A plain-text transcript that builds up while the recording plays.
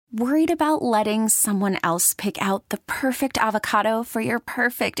Worried about letting someone else pick out the perfect avocado for your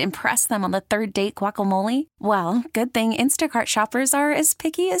perfect impress them on the third date guacamole? Well, good thing Instacart shoppers are as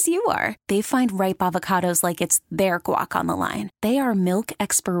picky as you are. They find ripe avocados like it's their guac on the line. They are milk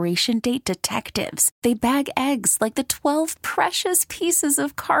expiration date detectives. They bag eggs like the 12 precious pieces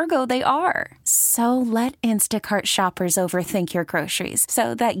of cargo they are. So let Instacart shoppers overthink your groceries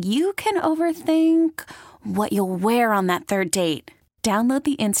so that you can overthink what you'll wear on that third date. Download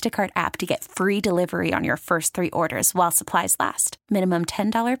the Instacart app to get free delivery on your first 3 orders while supplies last. Minimum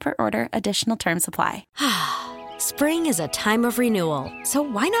 $10 per order. Additional terms apply. Spring is a time of renewal, so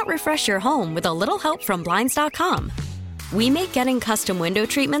why not refresh your home with a little help from Blinds.com? We make getting custom window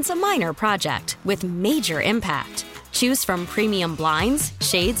treatments a minor project with major impact. Choose from premium blinds,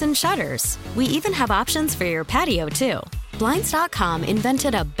 shades, and shutters. We even have options for your patio, too. Blinds.com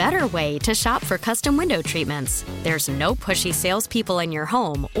invented a better way to shop for custom window treatments. There's no pushy salespeople in your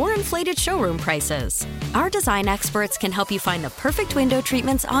home or inflated showroom prices. Our design experts can help you find the perfect window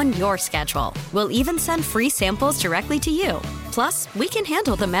treatments on your schedule. We'll even send free samples directly to you. Plus, we can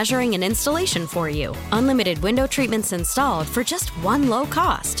handle the measuring and installation for you. Unlimited window treatments installed for just one low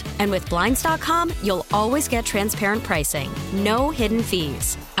cost. And with Blinds.com, you'll always get transparent pricing. No hidden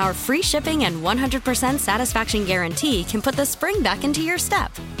fees. Our free shipping and 100% satisfaction guarantee can put the spring back into your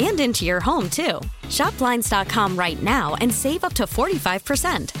step and into your home, too. Shop Blinds.com right now and save up to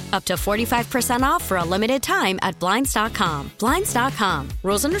 45%. Up to 45% off for a limited time at Blinds.com. Blinds.com.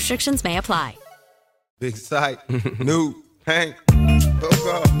 Rules and restrictions may apply. Big sight. New. Hank.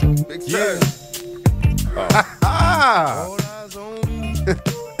 Coco. Big sight.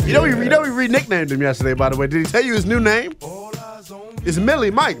 You know we re-nicknamed him yesterday, by the way. Did he tell you his new name? It's Millie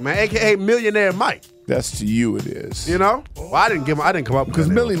Mike, man, a.k.a. Millionaire Mike. That's to you it is. You know? Well, I didn't come up with because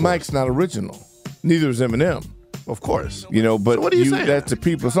Millie Mike's not original. Neither is Eminem. Of course. You know, but so what are you saying? That's the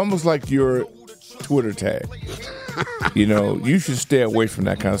people. It's almost like your Twitter tag. You know, you should stay away from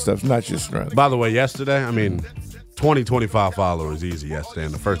that kind of stuff. It's not your strength. By the way, yesterday, 25 followers easy yesterday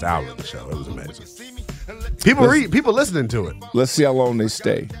in the first hour of the show. It was amazing. People listening to it. Let's see how long they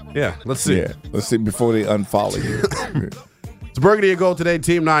stay. Yeah, let's see. Yeah, let's see before they unfollow you. It's Burgundy and Gold today.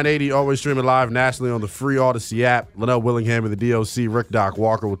 Team 980, always streaming live nationally on the free Odyssey app. Linnell Willingham and the DOC, Rick Doc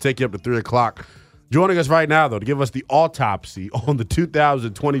Walker will take you up to 3 o'clock. Joining us right now, though, to give us the autopsy on the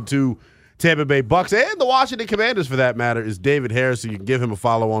 2022 Tampa Bay Bucks and the Washington Commanders, for that matter, is David Harrison. You can give him a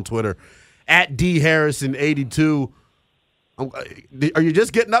follow on Twitter at DHarrison82. Are you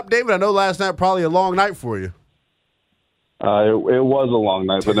just getting up, David? I know last night probably a long night for you. It was a long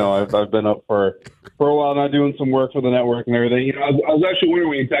night, but no, I've been up for a while now doing some work for the network and everything. You know, I was actually wondering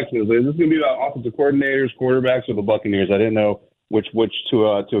when you texted me, is this going to be about offensive coordinators, quarterbacks, or the Buccaneers? I didn't know which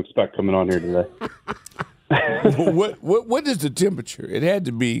to expect coming on here today. What is the temperature? It had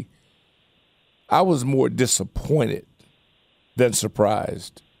to be. I was more disappointed than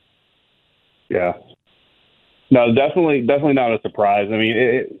surprised. Yeah. No, definitely not a surprise. I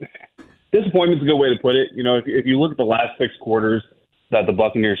mean, disappointment's a good way to put it. You know, if you look at the last 6 quarters that the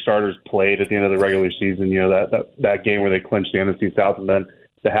Buccaneers starters played at the end of the regular season, you know, that game where they clinched the NFC South, and then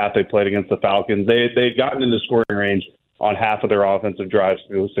the half they played against the Falcons, they'd gotten into scoring range on half of their offensive drives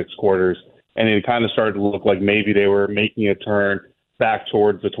through those 6 quarters, and it kind of started to look like maybe they were making a turn back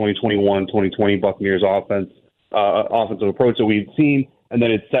towards the 2021-2020 Buccaneers offensive approach that we'd seen, and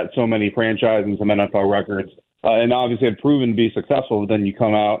then it set so many franchise and some NFL records, and obviously had proven to be successful. But then you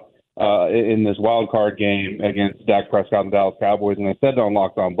come out in this wild card game against Dak Prescott and the Dallas Cowboys, and I said on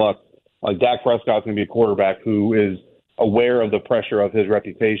Locked On Bucs, like Dak Prescott's going to be a quarterback who is aware of the pressure of his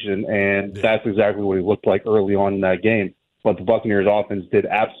reputation, and that's exactly what he looked like early on in that game. But the Buccaneers offense did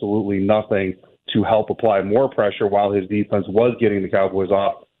absolutely nothing to help apply more pressure while his defense was getting the Cowboys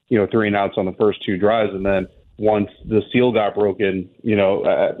off, 3 and outs on the first 2 drives. And then once the seal got broken,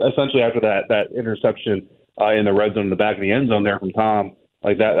 essentially after that interception in the red zone in the back of the end zone there from Tom,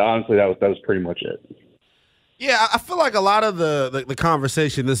 like that, honestly, that was pretty much it. Yeah, I feel like a lot of the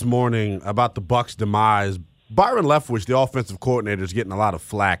conversation this morning about the Bucs' demise, Byron Leftwich, the offensive coordinator, is getting a lot of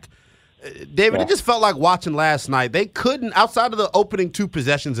flack. David, It just felt like watching last night. They couldn't, outside of the opening 2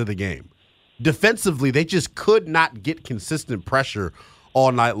 possessions of the game, defensively, they just could not get consistent pressure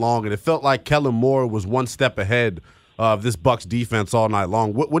all night long, and it felt like Kellen Moore was one step ahead of this Bucs defense all night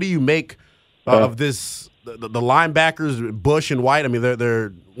long. What do you make of this? The linebackers, Bush and White, I mean, they're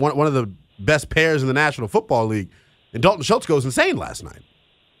one of the best pairs in the National Football League, and Dalton Schultz goes insane last night.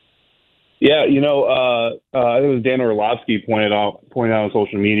 Yeah, I think it was Dan Orlovsky pointed out on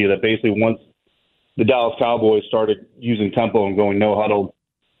social media that basically once the Dallas Cowboys started using tempo and going no huddle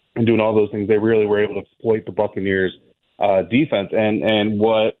and doing all those things, they really were able to exploit the Buccaneers defense. And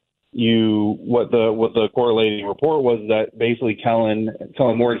what what the correlating report was that basically Kellen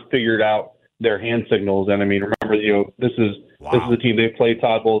Moore has figured out their hand signals. And I mean, remember, this is a team, they've played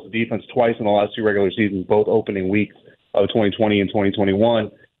Todd Bowles' defense twice in the last 2 regular seasons, both opening weeks of 2020 and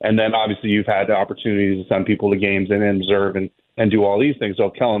 2021. And then obviously you've had the opportunities to send people to games and observe and do all these things. So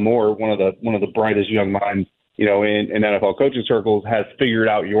Kellen Moore, one of the brightest young minds, in NFL coaching circles, has figured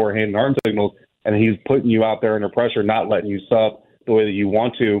out your hand and arm signals, and he's putting you out there under pressure, not letting you sub the way that you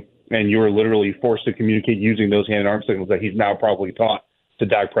want to, and you're literally forced to communicate using those hand and arm signals that he's now probably taught to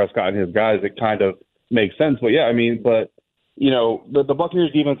Dak Prescott and his guys. It kind of makes sense. But yeah, I mean, the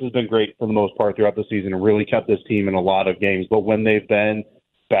Buccaneers defense has been great for the most part throughout the season and really kept this team in a lot of games. But when they've been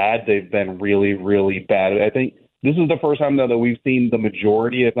bad, they've been really, really bad. I think this is the first time, though, that we've seen the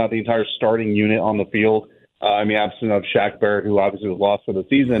majority, if not the entire starting unit on the field. Absent of Shaq Barrett, who obviously was lost for the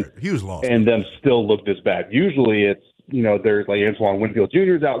season. He was lost. And them still look this bad. Usually it's, there's like Antoine Winfield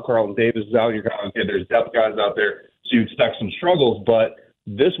Jr. is out, Carlton Davis is out, you're going, okay, there's depth guys out there, so you expect some struggles. But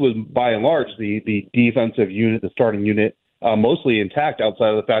this was, by and large, the defensive unit, the starting unit, mostly intact outside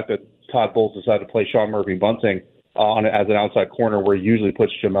of the fact that Todd Bowles decided to play Sean Murphy-Bunting as an outside corner, where he usually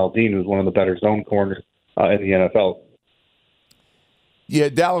puts Jamel Dean, who's one of the better zone corners in the NFL. Yeah,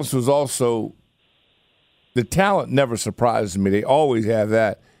 Dallas was also – the talent never surprises me. They always have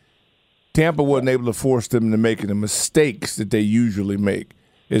that. Tampa wasn't able to force them into making the mistakes that they usually make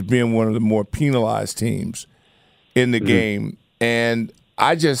as being one of the more penalized teams in the game. And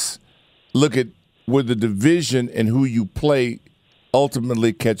I just look at where the division and who you play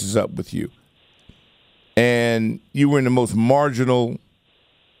ultimately catches up with you. And you were in the most marginal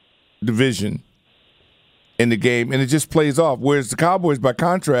division in the game, and it just plays off. Whereas the Cowboys, by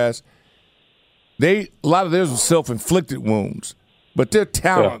contrast, a lot of theirs were self-inflicted wounds, but their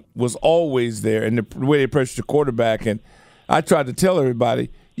talent was always there, and the way they pressured the quarterback. And I tried to tell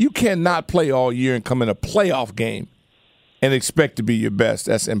everybody, you cannot play all year and come in a playoff game and expect to be your best.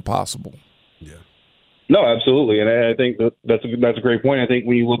 That's impossible. Yeah. No, absolutely, and I think that's a great point. I think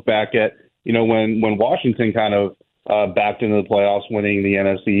when you look back at when Washington kind of backed into the playoffs, winning the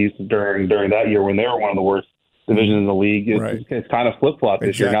NFC East during that year when they were one of the worst divisions in the league, it's kind of flip-flopped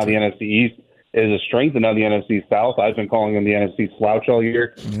this year. Now the NFC East is a strength, and now the NFC South. I've been calling them the NFC slouch all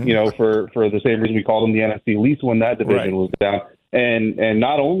year, for the same reason we called them the NFC least when that division was down. And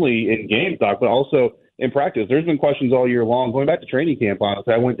not only in games, Doc, but also in practice. There's been questions all year long, going back to training camp,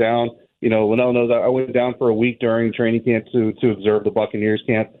 honestly. I went down, Linnell knows I went down for a week during training camp to observe the Buccaneers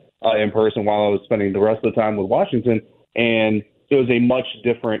camp in person while I was spending the rest of the time with Washington, and it was a much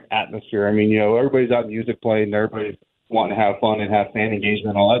different atmosphere. I mean, everybody's out music playing, everybody's wanting to have fun and have fan engagement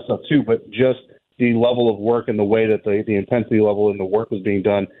and all that stuff too, but just the level of work and the way that the intensity level and the work was being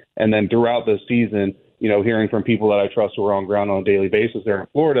done. And then throughout the season, hearing from people that I trust who are on ground on a daily basis there in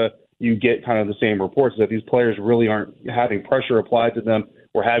Florida, you get kind of the same reports that these players really aren't having pressure applied to them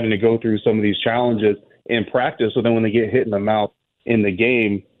or having to go through some of these challenges in practice. So then when they get hit in the mouth in the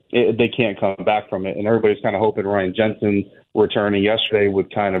game, they can't come back from it. And everybody's kind of hoping Ryan Jensen returning yesterday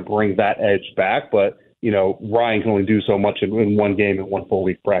would kind of bring that edge back. But Ryan can only do so much in one game in one full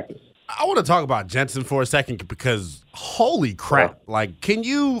week practice. I want to talk about Jensen for a second because holy crap. Yeah. Like, can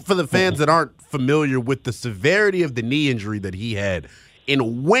you, for the fans that aren't familiar with the severity of the knee injury that he had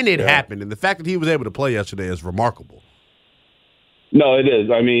and when it happened, and the fact that he was able to play yesterday is remarkable. No, it is.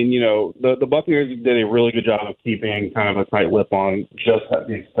 I mean, the Buccaneers did a really good job of keeping kind of a tight lip on just at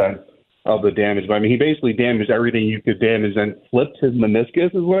the extent of the damage. But I mean, he basically damaged everything you could damage and flipped his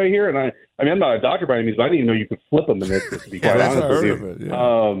meniscus is what I hear. And I mean, I'm not a doctor by any means, but I didn't even know you could flip a meniscus, to be quite honest with you.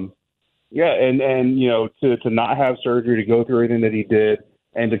 And to not have surgery, to go through everything that he did,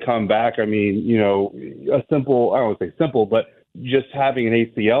 and to come back, I mean, a simple, I don't want to say simple, but just having an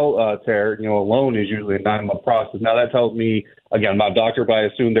ACL tear, alone is usually a 9-month process. Now that tells me, again, I'm not a doctor, but I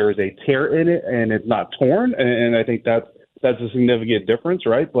assume there is a tear in it and it's not torn. And I think that's a significant difference,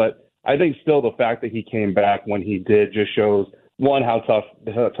 right? But I think still the fact that he came back when he did just shows, one, how tough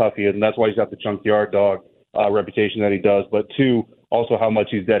he is, and that's why he's got the junkyard dog reputation that he does, but two, also how much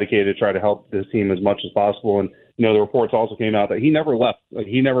he's dedicated to try to help this team as much as possible. And, the reports also came out that he never left. Like,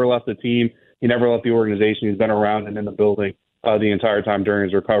 he never left the team. He never left the organization. He's been around and in the building the entire time during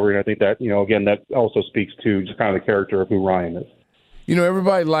his recovery. And I think that, again, that also speaks to just kind of the character of who Ryan is.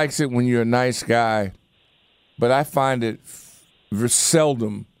 Everybody likes it when you're a nice guy, but I find it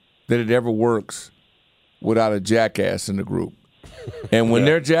seldom that it ever works without a jackass in the group. And when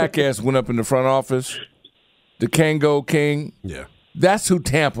their jackass went up in the front office, the Kango King, that's who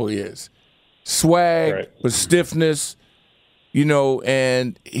Tampa is. Swag, with stiffness,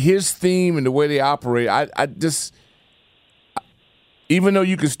 and his theme and the way they operate, even though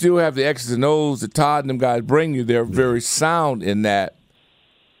you can still have the X's and O's that Todd and them guys bring you, they're very sound in that.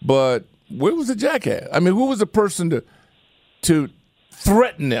 But where was the Jack at? I mean, who was the person to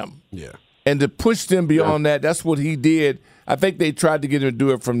threaten them? Yeah. And to push them beyond that? That's what he did. I think they tried to get him to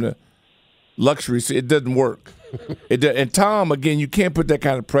do it from the luxury. So it doesn't work. And Tom, again, you can't put that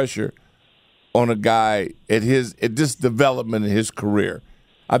kind of pressure on a guy at this development in his career.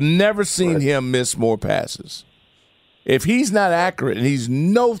 I've never seen him miss more passes. If he's not accurate and he's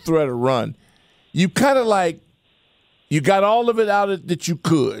no threat of run, you kind of like you got all of it out of that you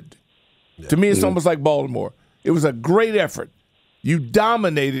could. Yeah. To me, it's almost like Baltimore. It was a great effort. You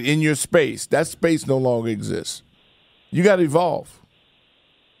dominated in your space. That space no longer exists. You got to evolve.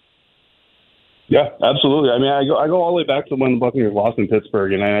 Yeah, absolutely. I mean, I go all the way back to when the Buccaneers lost in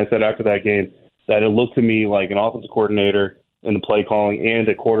Pittsburgh, and I said after that game that it looked to me like an offensive coordinator in the play calling and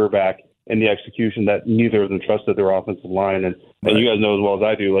a quarterback in the execution that neither of them trusted their offensive line. And you guys know as well as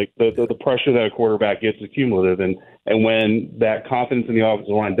I do, like the pressure that a quarterback gets is cumulative. And when that confidence in the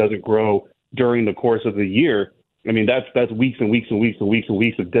offensive line doesn't grow during the course of the year, I mean, that's weeks and weeks and weeks and weeks and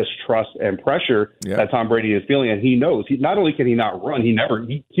weeks of distrust and pressure that Tom Brady is feeling. And he knows not only can he not run,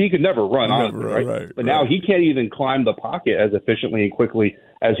 he could never run, honestly, right? But now he can't even climb the pocket as efficiently and quickly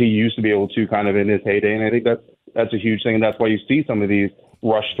as he used to be able to kind of in his heyday. And I think that's a huge thing. And that's why you see some of these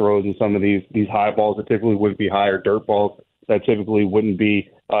rush throws and some of these high balls that typically wouldn't be high, or dirt balls that typically wouldn't be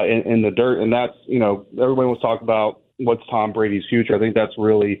in the dirt. And that's, everybody was talking about what's Tom Brady's future. I think that's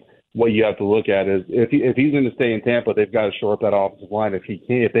really what you have to look at is if he's going to stay in Tampa, they've got to shore up that offensive line.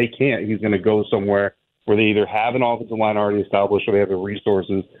 If they can't, he's going to go somewhere where they either have an offensive line already established or they have the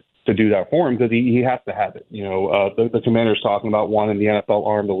resources to do that for him, because he has to have it. The Commanders talking about wanting the NFL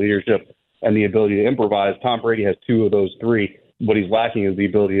arm, the leadership, and the ability to improvise. Tom Brady has two of those three. What he's lacking is the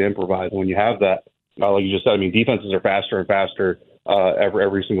ability to improvise. And when you have that, like you just said, I mean, defenses are faster and faster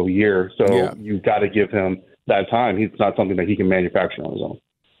every single year. So you've got to give him that time. It's not something that he can manufacture on his own.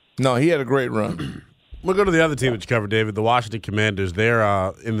 No, he had a great run. We'll go to the other team that you covered, David, the Washington Commanders. They're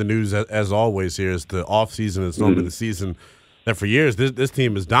in the news, as always, here. It's the offseason. It's normally the season that for years this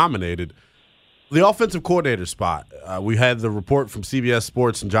team has dominated. The offensive coordinator spot. We had the report from CBS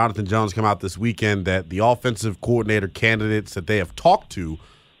Sports and Jonathan Jones come out this weekend that the offensive coordinator candidates that they have talked to,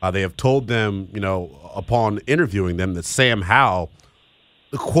 they have told them, upon interviewing them, that Sam Howell,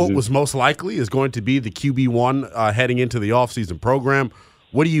 the quote was most likely, is going to be the QB1 heading into the offseason program.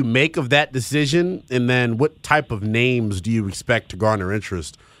 What do you make of that decision? And then what type of names do you expect to garner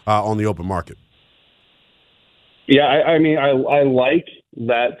interest on the open market? Yeah, I mean, I like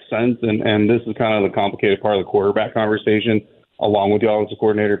that sense, and this is kind of the complicated part of the quarterback conversation, along with the offensive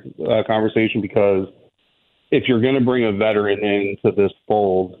coordinator conversation, because if you're going to bring a veteran into this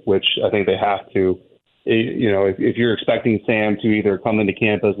fold, which I think they have to, if you're expecting Sam to either come into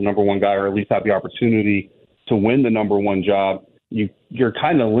camp as the number one guy or at least have the opportunity to win the number one job, you're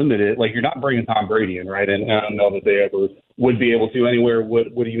kind of limited. Like, you're not bringing Tom Brady in, right? And I don't know that they ever would be able to anywhere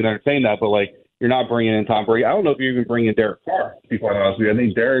would even entertain that, but like, you're not bringing in Tom Brady. I don't know if you're even bringing Derek Carr, to be quite honest with you. I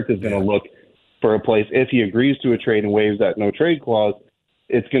think Derek is going to look for a place, if he agrees to a trade and waives that no trade clause,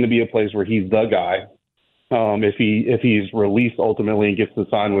 it's going to be a place where he's the guy. If he's released ultimately and gets to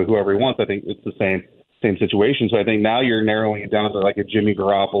sign with whoever he wants, I think it's the same situation. So I think now you're narrowing it down to like a Jimmy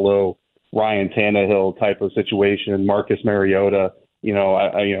Garoppolo, Ryan Tannehill type of situation, Marcus Mariota.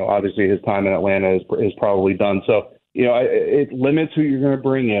 Obviously his time in Atlanta is probably done. So, it limits who you're going to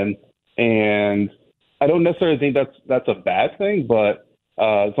bring in. And I don't necessarily think that's a bad thing, but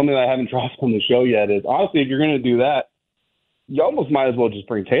something that I haven't dropped on the show yet is, honestly, if you're going to do that, you almost might as well just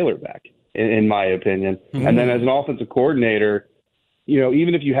bring Taylor back, in my opinion. Mm-hmm. And then as an offensive coordinator,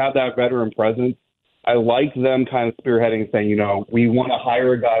 even if you have that veteran presence, I like them kind of spearheading and saying, we want to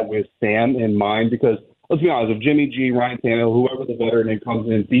hire a guy with Sam in mind, because let's be honest, if Jimmy G, Ryan Tannehill, whoever the veteran comes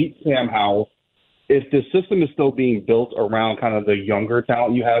in, beats Sam Howell, if the system is still being built around kind of the younger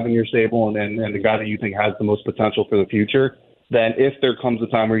talent you have in your stable and the guy that you think has the most potential for the future, then if there comes a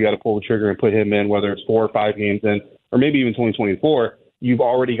time where you got to pull the trigger and put him in, whether it's 4 or 5 games in, or maybe even 2024, you've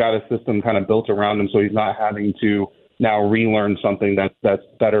already got a system kind of built around him, so he's not having to now relearn something that's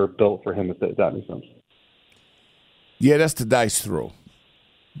better built for him, if that makes sense. Yeah, that's the dice throw.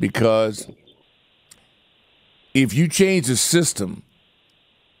 Because if you change the system,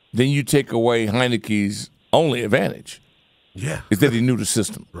 then you take away Heineke's only advantage. Yeah. Is that he knew the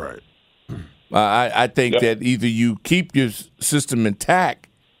system. Right. I think that either you keep your system intact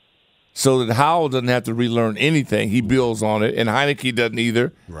so that Howell doesn't have to relearn anything. He builds on it, and Heineke doesn't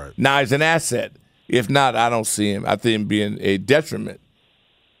either. Right. Now he's an asset. If not, I don't see him. I think him being a detriment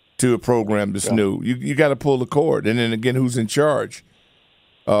to a program that's new. You got to pull the cord. And then, again, who's in charge?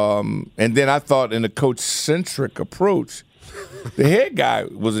 And then I thought in a coach-centric approach, the head guy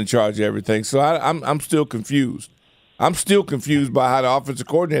was in charge of everything. So I'm still confused. I'm still confused by how the offensive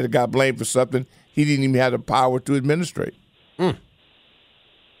coordinator got blamed for something he didn't even have the power to administrate.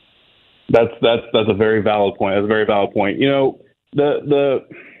 That's a very valid point. That's a very valid point. You know,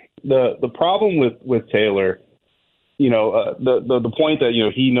 the problem with Taylor, you know, the point that, you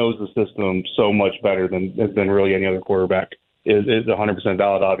know, he knows the system so much better than really any other quarterback is 100%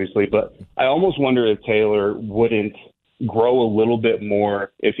 valid, obviously. But I almost wonder if Taylor wouldn't grow a little bit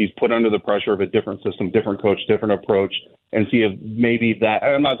more if he's put under the pressure of a different system, different coach, different approach, and see if maybe that,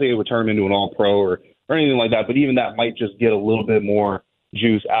 I'm not saying it would turn him into an all-pro or anything like that, but even that might just get a little bit more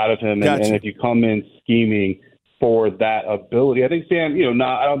juice out of him. Gotcha. And if you come in scheming for that ability, I think Sam, you know,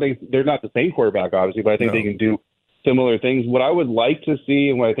 I don't think they're not the same quarterback, obviously, but I think they can do similar things. What I would like to see,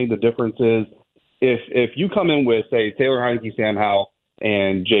 and what I think the difference is, if you come in with, say, Taylor Heinicke, Sam Howell,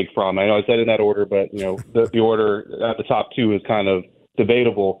 and Jake Fromm, I know I said in that order, but, you know, the order at the top two is kind of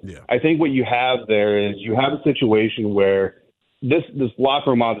debatable. Yeah. I think what you have there is you have a situation where this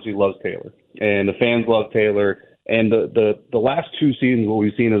locker room obviously loves Taylor, and the fans love Taylor. And the last two seasons, what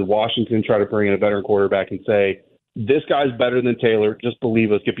we've seen is Washington try to bring in a veteran quarterback and say, this guy's better than Taylor. Just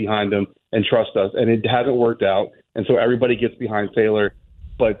believe us, get behind him, and trust us. And it hasn't worked out. And so everybody gets behind Taylor.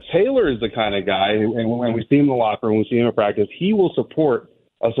 But Taylor is the kind of guy, and when we see him in the locker room, we see him in practice, he will support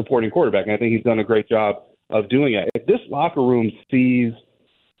a supporting quarterback. And I think he's done a great job of doing it. If this locker room sees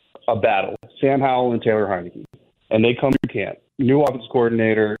a battle, Sam Howell and Taylor Heinicke, and they come to camp, new offensive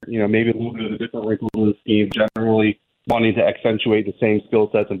coordinator, you know, maybe a little bit of a different wrinkle in the scheme, generally wanting to accentuate the same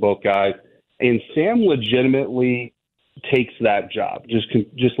skill sets in both guys. And Sam legitimately takes that job,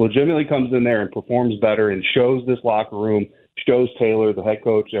 just legitimately comes in there and performs better and shows this locker room, shows Taylor, the head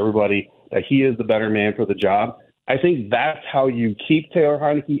coach, everybody, that he is the better man for the job. I think that's how you keep Taylor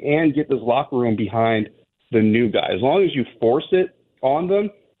Heinicke and get this locker room behind the new guy. As long as you force it on them,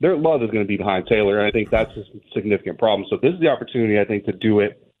 their love is going to be behind Taylor, and I think that's a significant problem. So this is the opportunity, I think, to do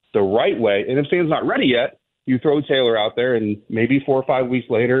it the right way. And if Sam's not ready yet, you throw Taylor out there, and maybe 4 or 5 weeks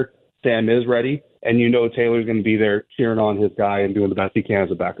later, Sam is ready, and you know Taylor's going to be there cheering on his guy and doing the best he can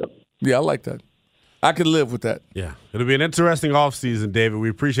as a backup. Yeah, I like that. I could live with that. Yeah. It'll be an interesting offseason, David. We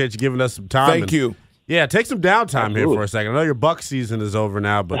appreciate you giving us some time. Thank you. Yeah, take some downtime here for a second. I know your Buck season is over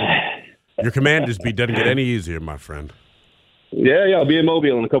now, but your Commanders beat doesn't get any easier, my friend. Yeah, I'll be in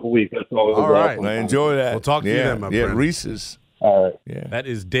Mobile in a couple weeks. That's all. All right. I enjoy that. We'll talk to you then, my friend. Yeah, Reese's. All right. Yeah. That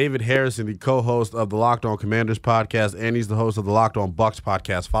is David Harrison, the co-host of the Locked On Commanders podcast, and he's the host of the Locked On Bucks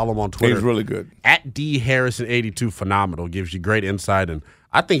podcast. Follow him on Twitter. He's really good. At DHarrison82. Phenomenal. Gives you great insight, and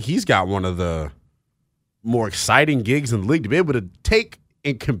I think he's got one of the more exciting gigs in the league to be able to take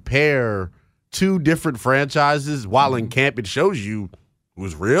and compare two different franchises while in camp. It shows you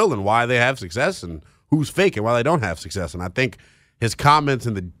who's real and why they have success and who's fake and why they don't have success. And I think his comments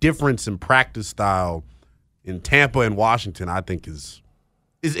and the difference in practice style in Tampa and Washington, I think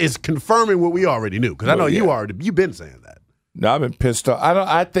is confirming what we already knew. Because I know you've been saying that. No, I've been pissed off.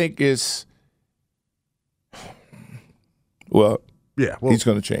 I think it's he's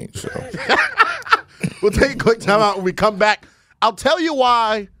going to change. So we'll take a quick time out. When we come back, I'll tell you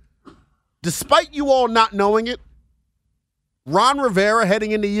why, despite you all not knowing it, Ron Rivera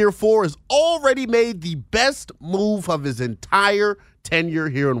heading into year 4 has already made the best move of his entire tenure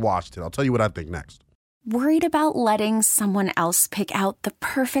here in Washington. I'll tell you what I think next. Worried about letting someone else pick out the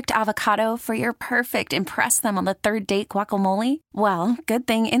perfect avocado for your perfect impress them on the third date guacamole? Well, good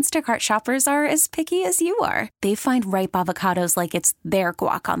thing Instacart shoppers are as picky as you are. They find ripe avocados like it's their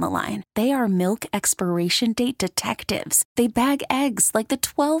guac on the line. They are milk expiration date detectives. They bag eggs like the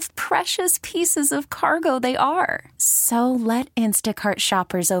 12 precious pieces of cargo they are. So let Instacart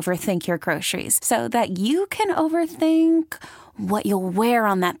shoppers overthink your groceries so that you can overthink what you'll wear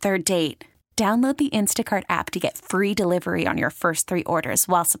on that third date. Download the Instacart app to get free delivery on your first 3 orders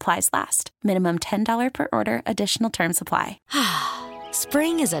while supplies last. Minimum $10 per order. Additional terms apply.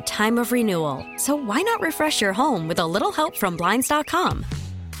 Spring is a time of renewal, so why not refresh your home with a little help from Blinds.com?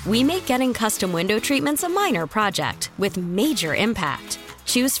 We make getting custom window treatments a minor project with major impact.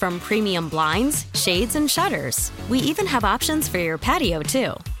 Choose from premium blinds, shades, and shutters. We even have options for your patio,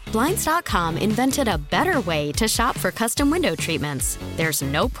 too. Blinds.com invented a better way to shop for custom window treatments. There's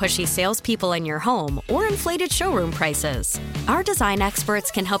no pushy salespeople in your home or inflated showroom prices. Our design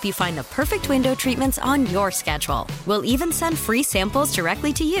experts can help you find the perfect window treatments on your schedule. We'll even send free samples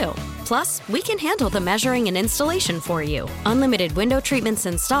directly to you. Plus, we can handle the measuring and installation for you. Unlimited window treatments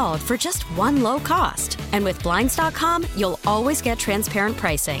installed for just one low cost. And with Blinds.com, you'll always get transparent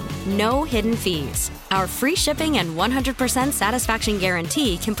pricing. No hidden fees. Our free shipping and 100% satisfaction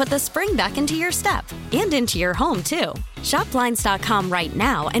guarantee can put the spring back into your step and into your home, too. Shop Blinds.com right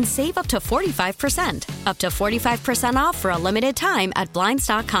now and save up to 45%. Up to 45% off for a limited time at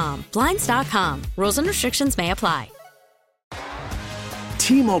Blinds.com. Blinds.com. Rules and restrictions may apply.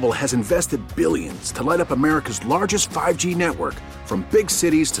 T-Mobile has invested billions to light up America's largest 5G network, from big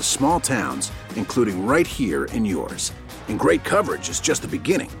cities to small towns, including right here in yours. And great coverage is just the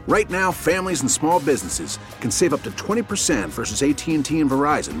beginning. Right now, families and small businesses can save up to 20% versus AT&T and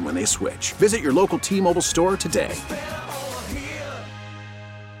Verizon when they switch. Visit your local T-Mobile store today.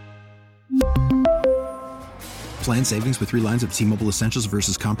 Plan savings with 3 lines of T-Mobile Essentials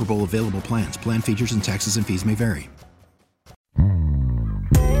versus comparable available plans. Plan features and taxes and fees may vary.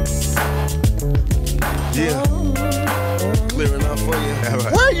 Yeah. Clearing up for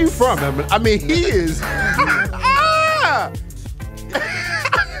you. Where are you from, Evan? I mean, he is.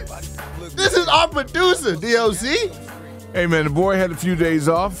 This is our producer, DOC. Hey, man, the boy had a few days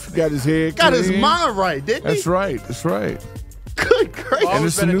off. Got his head Got clean. his mind right, didn't he? That's right. That's right. Good gracious. And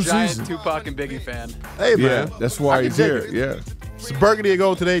it's a been new a giant season. Tupac and Biggie fan. Hey, Yeah, man. that's why I he's can here. dig it. Yeah. It's Burgundy and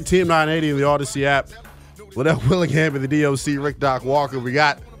Gold today, Team 980 in the Odyssey app. Without Willingham and the DOC, Rick Doc Walker. We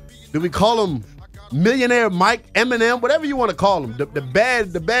got, do we call him Millionaire Mike, Eminem, whatever you want to call him, the bad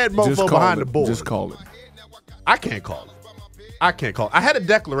mofo behind the board. Just call it. I can't call him. I had a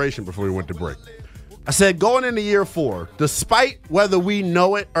declaration before we went to break. I said, going into year 4, despite whether we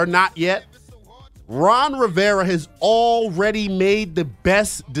know it or not yet, Ron Rivera has already made the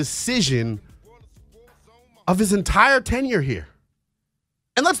best decision of his entire tenure here.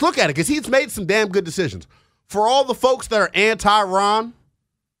 And let's look at it, because he's made some damn good decisions. For all the folks that are anti-Ron,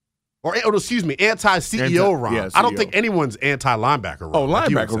 anti-CEO Ron. yeah, I don't CEO. think anyone's anti-linebacker Ron. Oh, like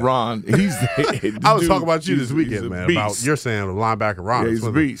you were linebacker saying. Ron. He's the I was dude, talking about you this he's weekend, a man, beast. about you're saying linebacker Ron. Yeah, he's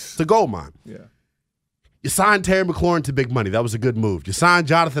a beast. It's a gold mine. Yeah. You signed Terry McLaurin to big money. That was a good move. You signed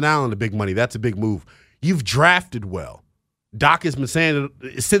Jonathan Allen to big money. That's a big move. You've drafted well. Doc has been saying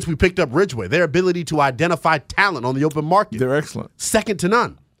it since we picked up Ridgeway, their ability to identify talent on the open market, They're excellent. second to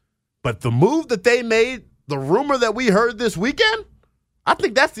none. But the move that they made, the rumor that we heard this weekend, I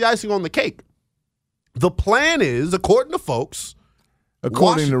think that's the icing on the cake. The plan is, according to folks,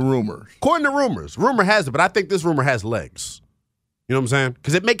 According to rumors. rumor has it, but I think this rumor has legs. You know what I'm saying?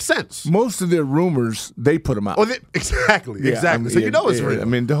 Because it makes sense. Most of their rumors, they put them out. Exactly. Yeah, I mean, so you know it's real. I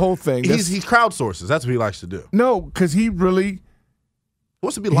mean, the whole thing. He crowdsources. That's what he likes to do. No, because he really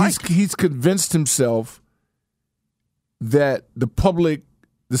What's it be like? he's convinced himself that the public,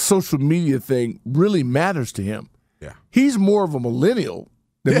 the social media thing really matters to him. Yeah. He's more of a millennial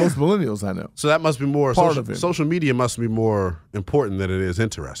than Yeah. most millennials I know. So that must be more Part of it. social media must be more important than it is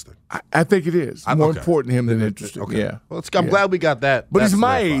interesting. I think it is more Okay. important to him than interesting. Okay. Yeah. Well, I'm glad we got that. But that's he's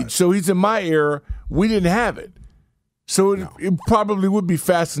my solidified. age, so he's in my era. We didn't have it. So it probably would be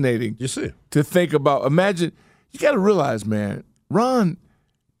fascinating You see. to think about. Imagine, you got to realize, man, Ron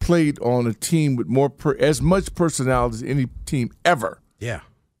played on a team with as much personality as any team ever. Yeah.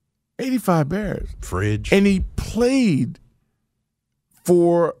 85 Bears. Fridge. And he played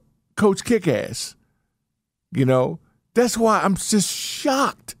for Coach Kickass. You know, that's why I'm just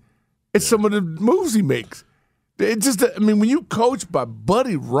shocked at some of the moves he makes. It just, I mean, when you coach by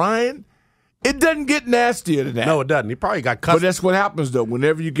Buddy Ryan, it doesn't get nastier than that. No, it doesn't. He probably got cut. But that's what happens, though.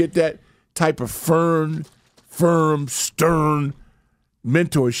 Whenever you get that type of firm, stern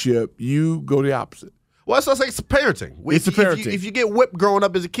mentorship, you go the opposite. Well, it's like parenting. It's parenting. If you get whipped growing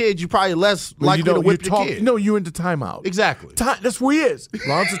up as a kid, you're probably less When likely to whip your talk, kid. No, you're into timeout. Exactly. That's where he is.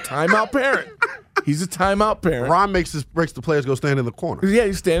 Ron's a timeout parent. He's a timeout parent. Ron makes the players go stand in the corner. Yeah,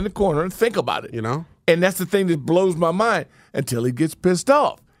 you stand in the corner and think about it. You know? And that's the thing that blows my mind until he gets pissed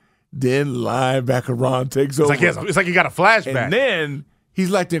off. Then linebacker Ron takes over. It's like you got a flashback. And then he's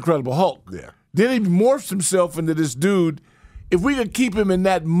like the Incredible Hulk. Yeah. Then he morphs himself into this dude. If we could keep him in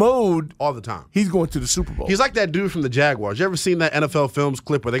that mode all the time, he's going to the Super Bowl. He's like that dude from the Jaguars. You ever seen that NFL Films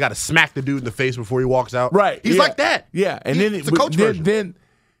clip where they got to smack the dude in the face before he walks out? Right. He's like that. Yeah. And It's a coach version. Then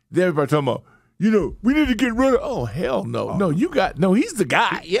everybody talking about, we need to get rid of. Oh hell no, he's the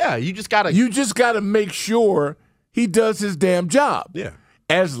guy. Yeah, you just gotta make sure he does his damn job. Yeah.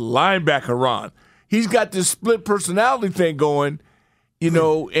 As linebacker Ron, he's got this split personality thing going, and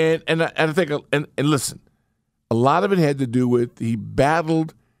I think and listen, a lot of it had to do with he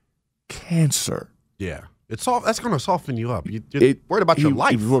battled cancer. Yeah. That's going to soften you up. You're worried about your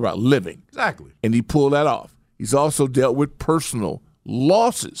life. He was worried about living. Exactly. And he pulled that off. He's also dealt with personal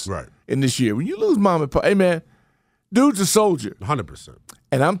losses. Right. in this year. When you lose mom and pop, hey, man, dude's a soldier. 100%.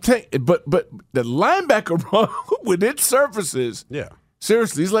 And I'm taking, but the linebacker run, when it surfaces,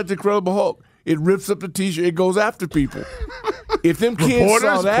 seriously, he's like the Incredible Hulk. It rips up the T-shirt. It goes after people. If them kids Reporters,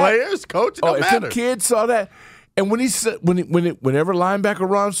 saw that, players, coach, it don't if matter. them kids saw that, and whenever linebacker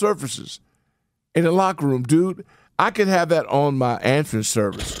Ron surfaces in the locker room, dude, I could have that on my answering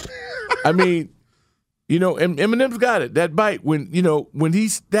service. I mean, you know, and Eminem's got it. That bite when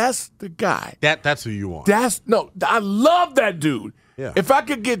that's the guy. That's who you want. I love that dude. Yeah. If I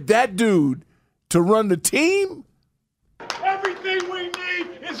could get that dude to run the team, everything we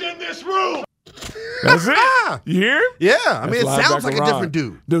need is in this room. That's it. You hear? Yeah, I mean, it sounds like a different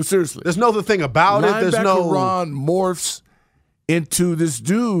dude. No, seriously. There's no other thing about it. There's no. Ron morphs into this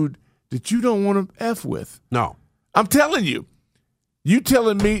dude that you don't want to F with. No. I'm telling you. You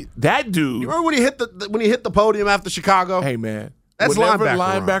telling me that dude. You remember when he hit the podium after Chicago? Hey, man. That's whenever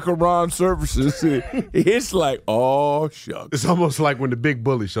linebacker Ron surfaces, it's like, oh, shucks. It's almost like when the big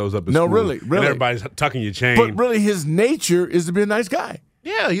bully shows up at No, school. really. And everybody's tucking your chain. But really, his nature is to be a nice guy.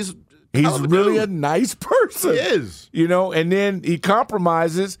 Yeah, he's really a nice person. He is. You know, and then he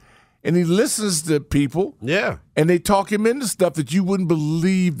compromises and he listens to people. Yeah. And they talk him into stuff that you wouldn't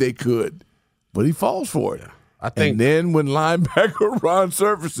believe they could. But he falls for it. Yeah. I think. And then when linebacker Ron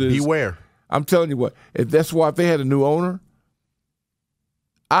surfaces. Beware. I'm telling you what, that's why if they had a new owner,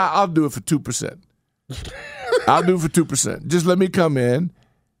 I'll do it for 2%. I'll do it for 2%. Just let me come in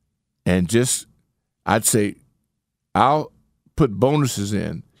and I'd say I'll put bonuses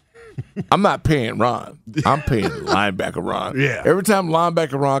in. I'm not paying Ron. I'm paying linebacker Ron. Yeah. Every time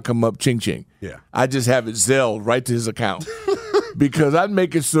linebacker Ron come up, ching ching. Yeah. I just have it Zelled right to his account. Because I'd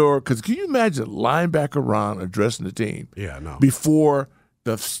make it sure, because can you imagine linebacker Ron addressing the team? Yeah, no. Before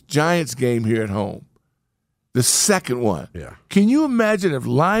the Giants game here at home. The second one. Yeah. Can you imagine if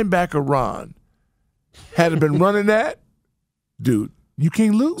linebacker Ron had been running that? Dude, you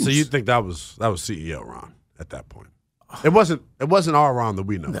can't lose. So you think that was CEO Ron at that point? It wasn't our Ron that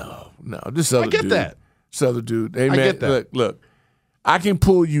we know. No. This other dude. I get that. This other dude. Hey, I man, get that. Look. I can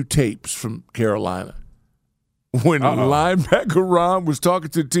pull you tapes from Carolina. When linebacker Ron was talking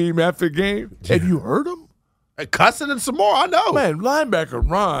to the team after the game, have you heard him? Cussing and some more, I know. Man, linebacker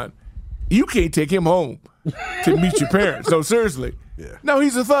Ron, you can't take him home to meet your parents. No, seriously. Yeah. No,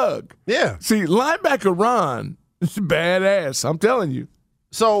 he's a thug. Yeah. See, linebacker Ron is badass. I'm telling you.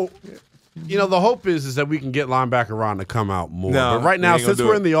 So, the hope is that we can get linebacker Ron to come out more. No, but right now, he ain't gonna since do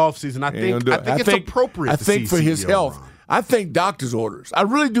we're it. in the offseason, I think it's appropriate to see for his CEO health. Ron. I think doctor's orders. I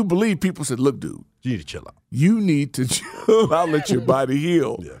really do believe people said, look, dude. You need to chill out. You need to chill out, let your body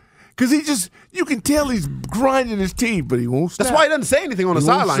heal. Yeah. Because you can tell he's grinding his teeth, but he won't stop. That's why he doesn't say anything on the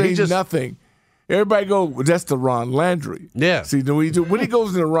sideline. He just nothing. Everybody go, well, that's the Ron Landry. Yeah. See, when he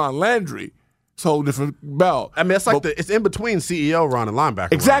goes into Ron Landry, it's a whole different belt. I mean, it's like it's in between CEO Ron and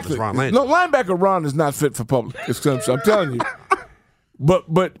linebacker exactly. Ron. Ron Landry. No, linebacker Ron is not fit for public. I'm telling you.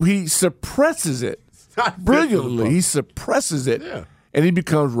 But he suppresses it brilliantly. He suppresses it, and he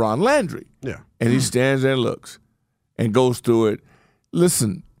becomes Ron Landry. Yeah. And he stands there and looks and goes through it.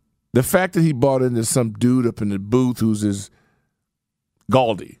 Listen, the fact that he bought into some dude up in the booth who's his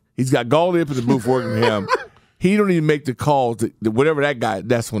Galdi. He's got Galdi up in the booth working with him. He don't even make the calls. Whatever that guy,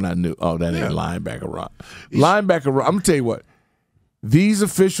 that's when I knew, that ain't linebacker Ron. Linebacker Ron, I'm going to tell you what. These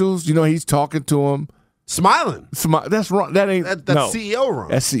officials, he's talking to them. Smiling. That's Ron. That's CEO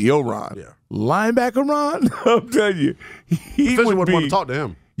Ron. That's CEO Ron. Yeah. Linebacker Ron, I'm telling you. He wouldn't want to talk to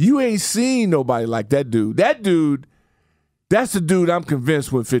him. You ain't seen nobody like that dude. That dude, that's the dude I'm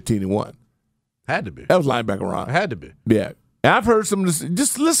convinced went 15-1. Had to be. That was linebacker Ron. Had to be. Yeah. And I've heard some of this.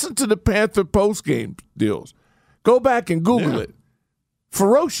 Just listen to the Panther post-game deals. Go back and Google it.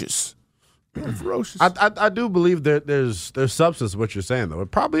 Ferocious. Ferocious. I do believe that there's substance to what you're saying, though.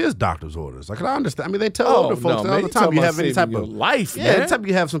 It probably is doctor's orders. Like, I understand. I mean, they tell older folks all the time you have any type of life, man. Anytime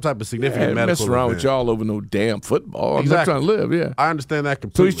you have some type of significant medical mess around event. with y'all over no damn football. Exactly. I'm not trying to live, yeah. I understand that So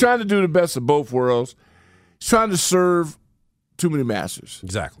completely. he's trying to do the best of both worlds. He's trying to serve too many masters.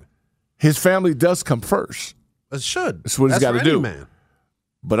 Exactly. His family does come first. It should. That's what he's got to do. Man.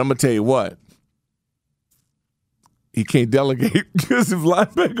 But I'm going to tell you what. He can't delegate because of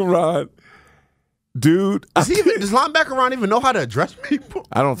linebacker Ron. Dude. Does linebacker Ron even know how to address people?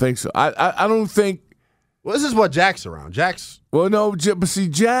 I don't think so. I don't think. Well, this is what Jack's around. Jack's. Well, no, but see,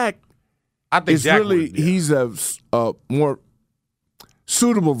 Jack. I think Jack he's a more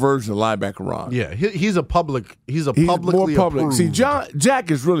suitable version of linebacker Ron. Yeah, he's publicly more public. approved. See, Jack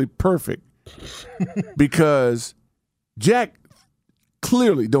is really perfect because Jack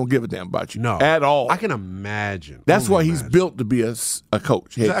clearly don't give a damn about you. No. At all. I can imagine. That's why he's built to be a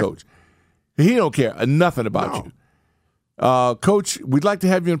coach, head coach. He don't care nothing about you. Coach, we'd like to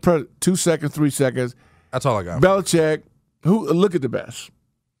have you in 2 seconds, 3 seconds. That's all I got. Belichick, look at the best.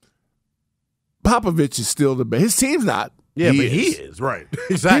 Popovich is still the best. His team's not. Yeah, but he is, right.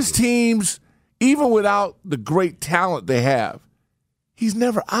 Exactly. His teams, even without the great talent they have, he's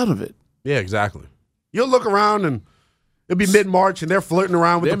never out of it. Yeah, exactly. You'll look around and it'll be mid-March and they're flirting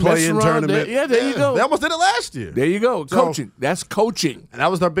around with the play-in tournament. There you go. They almost did it last year. There you go. Coaching. That's coaching. And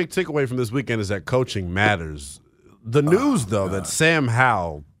that was our big takeaway from this weekend is that coaching matters. The news, though, that Sam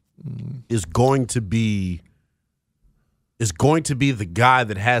Howell is going to be the guy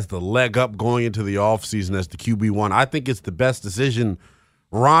that has the leg up going into the offseason as the QB1. I think it's the best decision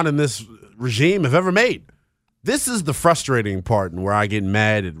Ron and this regime have ever made. This is the frustrating part and where I get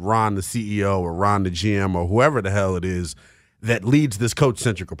mad at Ron, the CEO, or Ron, the GM, or whoever the hell it is that leads this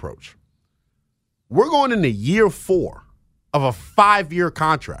coach-centric approach. We're going into year 4 of a 5-year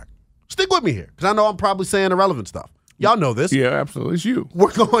contract. Stick with me here, because I know I'm probably saying irrelevant stuff. Y'all know this. Yeah, absolutely. It's you.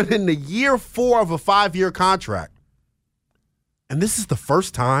 We're going into year 4 of a 5-year contract. And this is the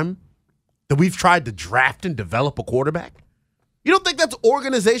first time that we've tried to draft and develop a quarterback? You don't think that's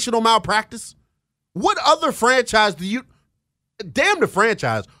organizational malpractice? What other franchise damn the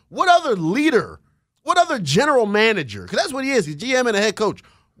franchise, what other leader, what other general manager, because that's what he is, he's GM and a head coach.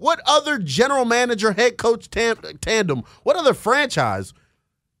 What other general manager, head coach tandem, what other franchise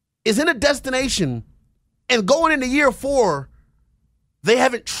is in a destination and going into year 4, they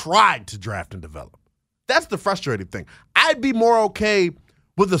haven't tried to draft and develop? That's the frustrating thing. I'd be more okay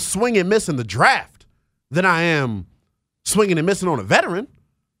with a swing and miss in the draft than I am swinging and missing on a veteran.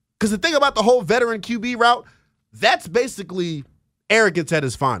 Because the thing about the whole veteran QB route, that's basically arrogance at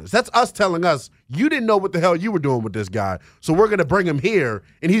its finest. That's us telling us, you didn't know what the hell you were doing with this guy, so we're going to bring him here,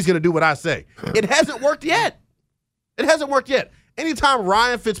 and he's going to do what I say. It hasn't worked yet. It hasn't worked yet. Anytime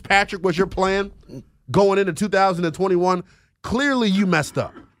Ryan Fitzpatrick was your plan going into 2021, clearly you messed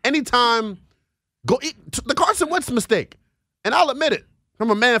up. Anytime the Carson Wentz mistake, and I'll admit it, from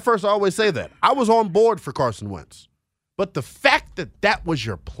a man first, I always say that. I was on board for Carson Wentz. But the fact that that was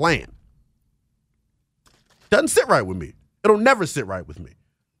your plan doesn't sit right with me. It'll never sit right with me.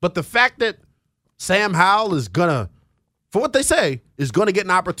 But the fact that Sam Howell is going to, for what they say, is going to get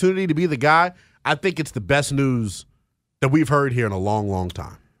an opportunity to be the guy, I think it's the best news that we've heard here in a long, long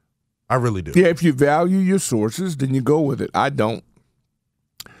time. I really do. Yeah, if you value your sources, then you go with it. I don't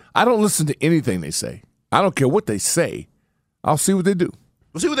listen to anything they say. I don't care what they say. I'll see what they do.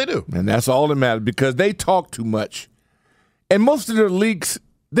 We'll see what they do. And that's all that matters because they talk too much. And most of their leaks,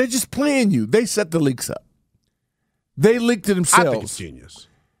 they're just playing you. They set the leaks up. They leaked to themselves. I think it's genius.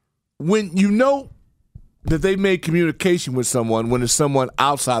 When you know that they made communication with someone when it's someone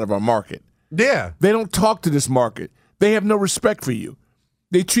outside of our market. Yeah. They don't talk to this market. They have no respect for you.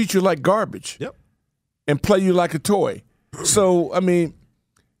 They treat you like garbage. Yep. And play you like a toy. So, I mean,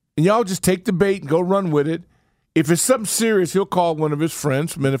 and y'all just take the bait and go run with it. If it's something serious, he'll call one of his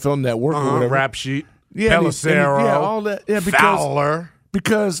friends from NFL Network or whatever. Rap sheet. Yeah, Pelissero. Yeah, all that. Yeah, Fowler.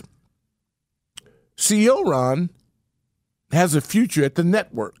 Because CEO Ron has a future at the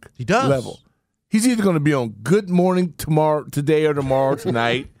network he does. level. He's either going to be on Good Morning today or tomorrow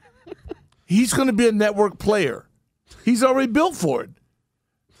tonight. He's going to be a network player. He's already built for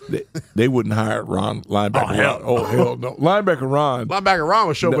it. They wouldn't hire Ron, linebacker Ron. Oh, hell no. Linebacker Ron. Linebacker Ron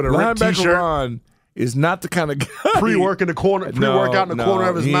would show up with a ripped T-shirt. Linebacker Ron is not the kind of guy. Pre-work in the corner, pre-workout in the corner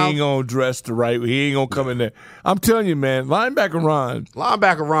of his mouth. He ain't going to dress the right way. He ain't going to come in there. I'm telling you, man,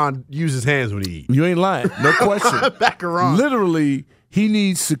 Linebacker Ron uses hands when he eats. You ain't lying. No question. Linebacker Ron. Literally, he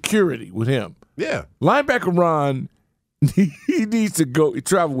needs security with him. Yeah. Linebacker Ron, he needs to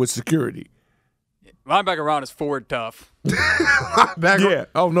travel with security. Linebacker Ron is forward tough. Yeah.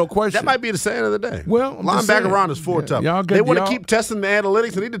 Oh, no question. That might be the saying of the day. Well, linebacker Ron is forward tough. They want to keep testing the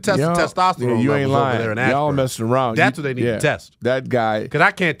analytics. They need to test the testosterone you ain't levels lying. over there in Y'all messing around. That's what they need to test. That guy. Because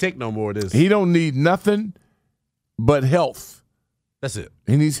I can't take no more of this. He don't need nothing but health. That's it.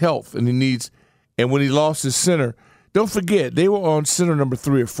 He needs health, and when he lost his center, don't forget, they were on center number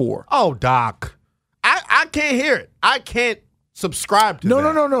 3 or 4. Oh, Doc. I can't hear it. I can't subscribe to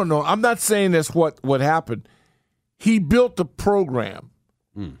that. No. I'm not saying that's what happened. He built the program.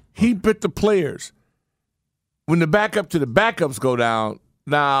 He picked the players. When the backup to the backups go down,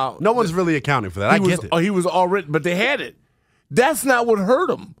 now no one's really accounting for that. I get it. He was already, but they had it. That's not what hurt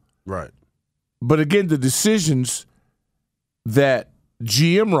him. Right. But again, the decisions that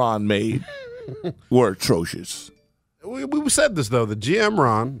GM Ron made were atrocious. We said this, though. The GM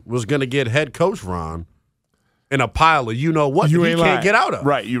Ron was going to get head coach Ron in a pile of you-know-what he can't get out of.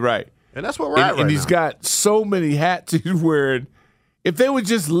 Right, you're right. And that's where we're at right now. And he's got so many hats he's wearing. If they would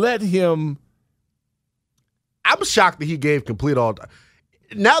just let him I'm shocked that he gave complete all.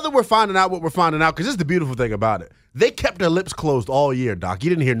 Now that we're finding out what we're finding out, because this is the beautiful thing about it. They kept their lips closed all year, Doc. You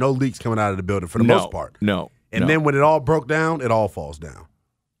didn't hear no leaks coming out of the building for the most part. And then when it all broke down, it all falls down.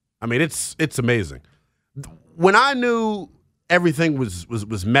 I mean, it's amazing. When I knew everything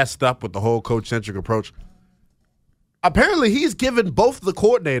was messed up with the whole coach-centric approach, apparently he's given both the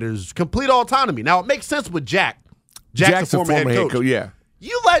coordinators complete autonomy. Now, it makes sense with Jack. Jack's a former head coach. Yeah.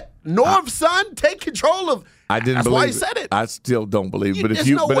 You let Norm's son take control of. I didn't that's believe why he said it. I still don't believe it. But There's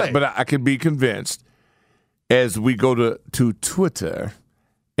no way. But I can be convinced as we go to Twitter,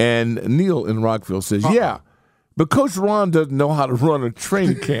 and Neil in Rockville says, yeah, but Coach Ron doesn't know how to run a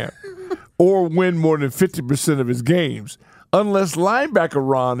training camp or win more than 50% of his games. Unless linebacker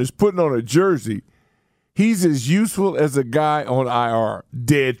Ron is putting on a jersey, he's as useful as a guy on IR.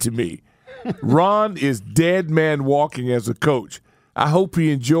 Dead to me. Ron is dead man walking as a coach. I hope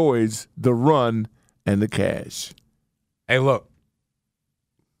he enjoys the run and the cash. Hey, look.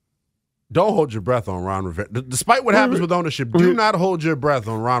 Don't hold your breath on Ron Rivera. Despite what happens with ownership, do not hold your breath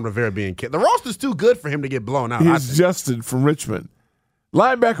on Ron Rivera being kicked. The roster's too good for him to get blown out. Here's Justin from Richmond.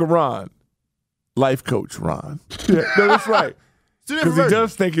 Linebacker Ron. Life coach Ron. Yeah, no, that's right. Because he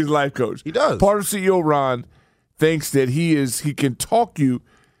does think he's life coach. He does. Part of CEO Ron thinks that he can talk you.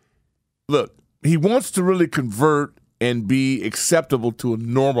 Look, he wants to really convert and be acceptable to a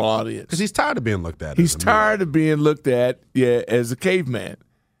normal audience. Because he's tired of being looked at. He's tired of being looked at, as a caveman.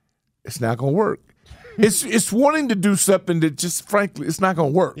 It's not going to work. It's wanting to do something that just, frankly, it's not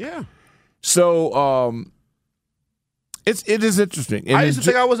going to work. Yeah. So it is interesting. And I used to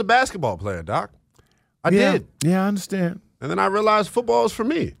think I was a basketball player, Doc. I did. Yeah, I understand. And then I realized football is for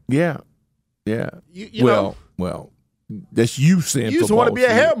me. Yeah. Yeah. You know, that's you saying you used to want to be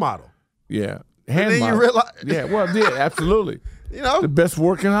a hair model. Yeah. And then you realize. Yeah, absolutely. You know, the best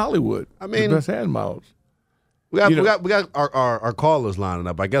work in Hollywood. I mean, the best hand models. We got our callers lining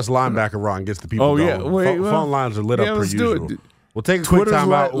up. I guess linebacker Ron gets the people going. Phone lines are lit up per usual. We'll take a quick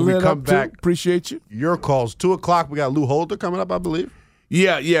time out. When we come back, appreciate you. Your calls. 2:00. We got Lou Holder coming up, I believe.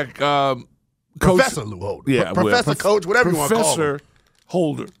 Yeah. Professor Lou Holder. Yeah, Professor Coach, whatever you want to call him. Professor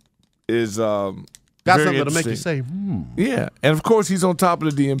Holder is got something to make you say, Yeah, and of course he's on top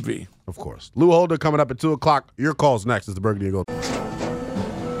of the DMV. Of course. Lou Holder coming up at 2:00. Your call's next. It's the Burgundy and Gold.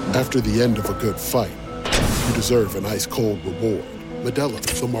 After the end of a good fight, you deserve an ice-cold reward. Modelo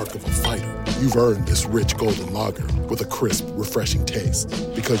is the mark of a fighter. You've earned this rich golden lager with a crisp, refreshing taste.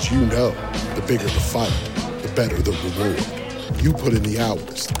 Because you know, the bigger the fight, the better the reward. You put in the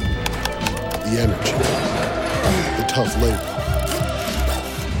hours, the energy, the tough labor.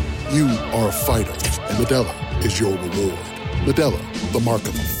 You are a fighter, and Modelo is your reward. Modelo, the mark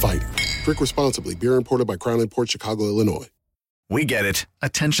of a fighter. Drink responsibly. Beer imported by Crown Imports, Chicago, Illinois. We get it.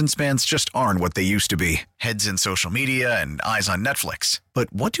 Attention spans just aren't what they used to be. Heads in social media and eyes on Netflix.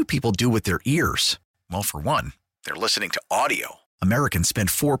 But what do people do with their ears? Well, for one, they're listening to audio. Americans spend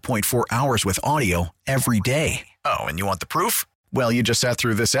 4.4 hours with audio every day. Oh, and you want the proof? Well, you just sat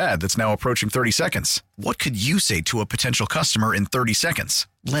through this ad that's now approaching 30 seconds. What could you say to a potential customer in 30 seconds?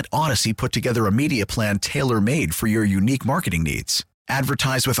 Let Odyssey put together a media plan tailor-made for your unique marketing needs.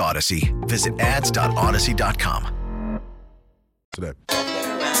 Advertise with Odyssey. Visit ads.odyssey.com. Today.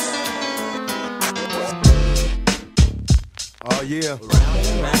 Oh, yeah.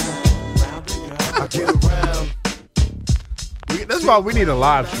 I get around. That's why we need a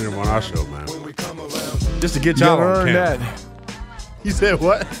live stream on our show, man. Just to get y'all on camera. That. You said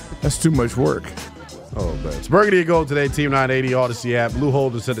what? That's too much work. Oh, man. It's Burgundy and Gold today, Team 980, Odyssey app. Lou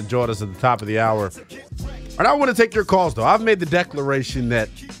Holder said to join us at the top of the hour. And I want to take your calls, though. I've made the declaration that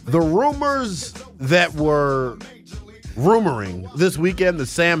the rumors that were rumoring this weekend that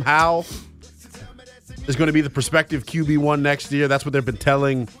Sam Howell is going to be the prospective QB1 next year. That's what they've been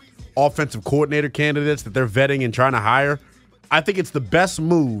telling offensive coordinator candidates that they're vetting and trying to hire. I think it's the best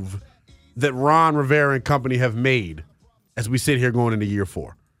move that Ron Rivera and company have made as we sit here going into year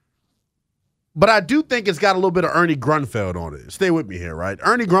 4. But I do think it's got a little bit of Ernie Grunfeld on it. Stay with me here, right?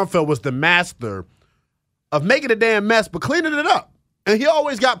 Ernie Grunfeld was the master of making a damn mess but cleaning it up. And he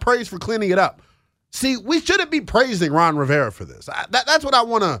always got praise for cleaning it up. See, we shouldn't be praising Ron Rivera for this. That's what I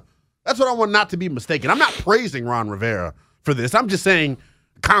want to. That's what I want not to be mistaken. I'm not praising Ron Rivera for this. I'm just saying,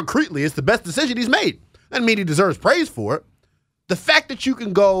 concretely, it's the best decision he's made. Doesn't mean he deserves praise for it. The fact that you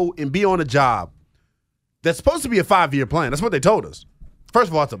can go and be on a job that's supposed to be a 5-year plan. That's what they told us. First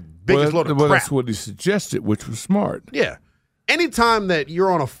of all, it's a biggest load of crap. That's what he suggested, which was smart. Yeah. Anytime that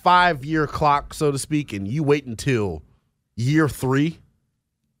you're on a 5-year clock, so to speak, and you wait until year 3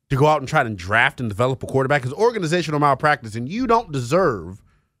 to go out and try to draft and develop a quarterback is organizational malpractice, and you don't deserve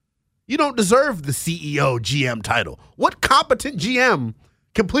you don't deserve the CEO, GM title. What competent GM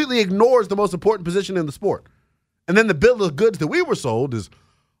completely ignores the most important position in the sport? And then the bill of goods that we were sold is,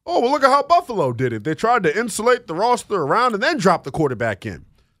 oh, well, look at how Buffalo did it. They tried to insulate the roster around and then drop the quarterback in.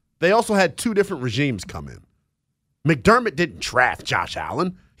 They also had 2 different regimes come in. McDermott didn't draft Josh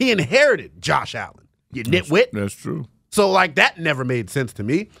Allen. He inherited Josh Allen. You nitwit. That's true. So, that never made sense to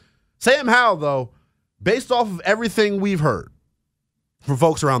me. Sam Howell, though, based off of everything we've heard from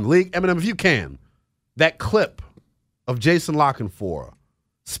folks around the league, Eminem, if you can, that clip of Jason Lockenfora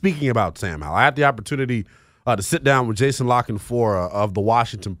speaking about Sam Howell. I had the opportunity to sit down with Jason Lockenfora of the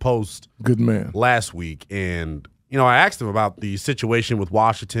Washington Post. Good man. Last week, and, I asked him about the situation with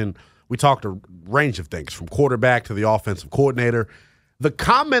Washington. We talked a range of things, from quarterback to the offensive coordinator. The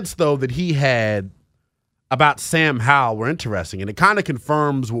comments, though, that he had about Sam Howell were interesting, and it kind of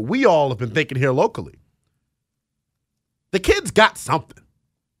confirms what we all have been thinking here locally. The kid's got something.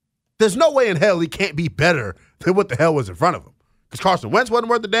 There's no way in hell he can't be better than what the hell was in front of him. Because Carson Wentz wasn't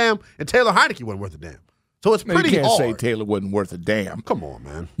worth a damn, and Taylor Heineke wasn't worth a damn. So it's pretty hard. You can't say Taylor wasn't worth a damn. Come on,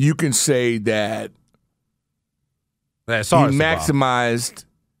 man. You can say that he maximized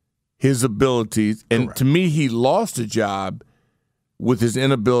his abilities, and Correct. to me, he lost a job with his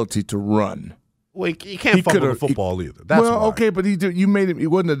inability to run. Well, you can't fumble the football either. That's why. Okay, but you made him. It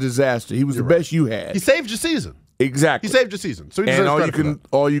wasn't a disaster. He was the best you had. He saved your season. Exactly. He saved your season. So he and deserves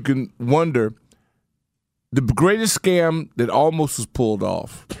all you can wonder, the greatest scam that almost was pulled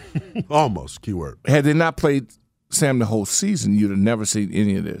off. Almost, keyword. Had they not played Sam the whole season, you'd have never seen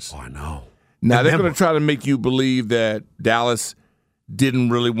any of this. Oh, I know. Now, they're going to try to make you believe that Dallas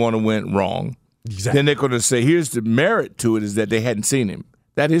didn't really want to win. Wrong. Exactly. Then they're going to say, here's the merit to it, is that they hadn't seen him.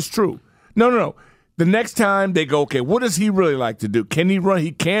 That is true. No. The next time they go, okay, what does he really like to do? Can he run?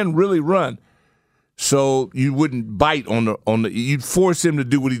 He can really run. So you wouldn't bite on the you'd force him to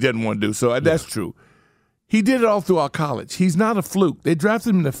do what he doesn't want to do. So that's true. He did it all throughout college. He's not a fluke. They drafted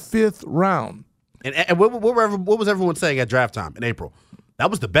him in the 5th round. And what was everyone saying at draft time in April?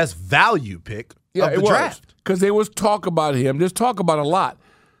 That was the best value pick of the draft. Because there was talk about him. There's talk about a lot.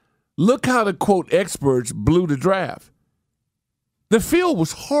 Look how the, quote, experts blew the draft. The field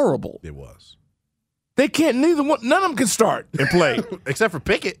was horrible. It was. They can't, none of them can start and play. Except for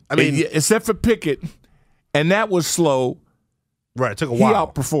Pickett. Except for Pickett. And that was slow. Right, it took a while. He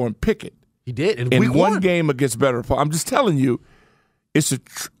outperformed Pickett. He did. In one game against better. I'm just telling you, it's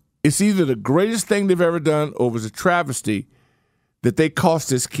either the greatest thing they've ever done or it was a travesty that they cost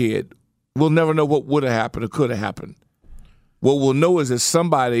this kid. We'll never know what would have happened or could have happened. What we'll know is that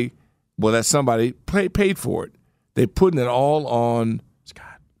somebody paid for it. They're putting it all on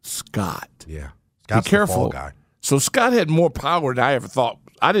Scott. Yeah. Be careful. The fall guy. So Scott had more power than I ever thought.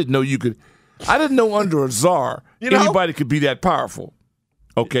 I didn't know under a czar anybody could be that powerful.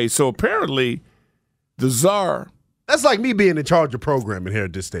 Okay, so apparently the czar. That's like me being in charge of programming here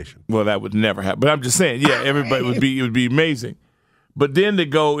at this station. Well, that would never happen. But I'm just saying, everybody it would be amazing. But then they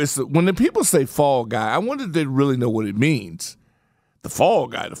go, when the people say fall guy, I wonder if they really know what it means. The fall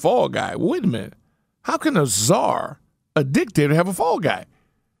guy. Wait a minute. How can a czar, a dictator, have a fall guy?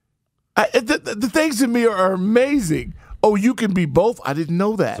 The things to me are amazing. Oh, you can be both? I didn't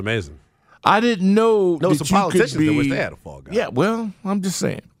know that. It's amazing. I didn't know that some politicians could be, that wish they had a fall guy. Yeah, well, I'm just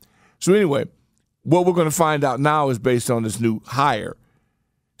saying. So anyway, what we're going to find out now is based on this new hire.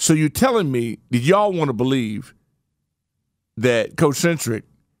 So you're telling me, did y'all want to believe that Coach Centric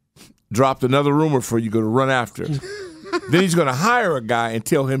dropped another rumor for you to run after? Then he's going to hire a guy and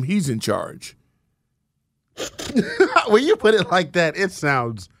tell him he's in charge. When you put it like that, it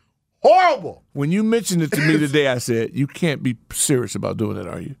sounds horrible. When you mentioned it to me today, I said, you can't be serious about doing that,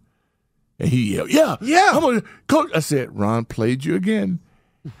 are you? And he yelled, yeah. Coach. I said, Ron played you again.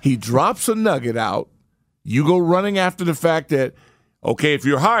 He drops a nugget out. You go running after the fact that, okay, if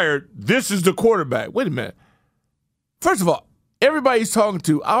you're hired, this is the quarterback. Wait a minute. First of all, everybody he's talking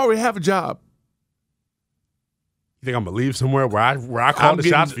to, I already have a job. You think I'm going to leave somewhere where I call the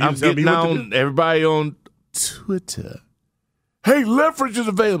shots for you to tell me what to do? Everybody on Twitter. Hey, leverage is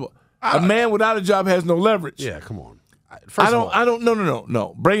available. A man without a job has no leverage. Yeah, come on.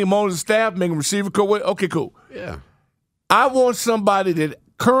 No. Bring him on the staff, make him receiver coach. Okay, cool. Yeah. I want somebody that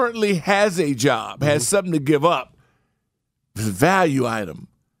currently has a job, has something to give up. It's a value item.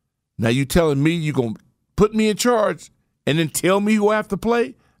 Now you telling me you're going to put me in charge and then tell me who I have to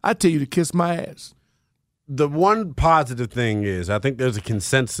play? I tell you to kiss my ass. The one positive thing is I think there's a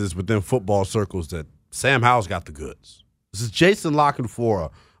consensus within football circles that Sam Howell's got the goods. This is Jason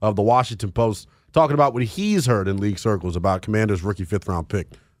Lockenfora of the Washington Post talking about what he's heard in league circles about Commanders' rookie 5th-round pick,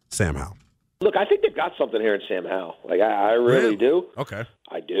 Sam Howell. Look, I think they've got something here in Sam Howell. Like, I really do. Okay.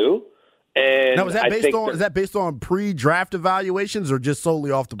 I do. now, is that based on pre-draft evaluations or just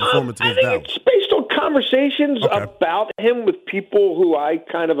solely off the performance against Dallas? It's based on conversations about him with people who I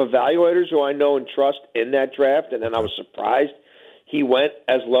kind of evaluators who I know and trust in that draft, and then I was surprised he went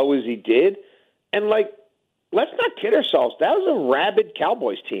as low as he did. And, let's not kid ourselves. That was a rabid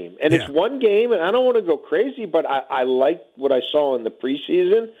Cowboys team. And it's one game, and I don't want to go crazy, but I like what I saw in the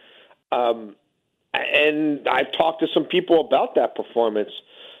preseason. And I've talked to some people about that performance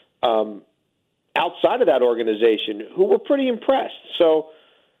outside of that organization who were pretty impressed. So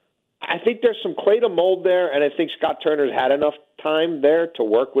I think there's some clay to mold there, and I think Scott Turner's had enough time there to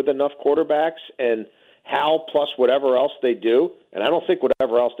work with enough quarterbacks, and Hal plus whatever else they do. And I don't think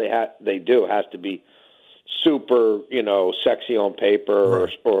whatever else they do has to be super, sexy on paper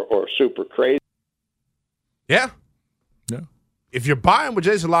or super crazy. Yeah. If you're buying what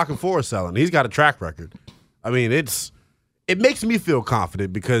Jason La Canfora is selling, he's got a track record. I mean, it makes me feel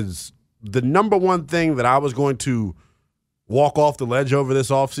confident because the number one thing that I was going to walk off the ledge over this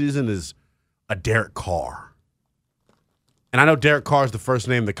offseason is a Derek Carr. And I know Derek Carr is the first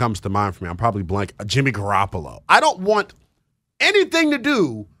name that comes to mind for me. I'm probably blank. Jimmy Garoppolo. I don't want anything to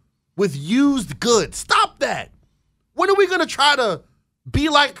do with used goods. Stop that. When are we going to try to be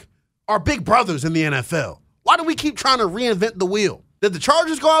like our big brothers in the NFL? Why do we keep trying to reinvent the wheel? Did the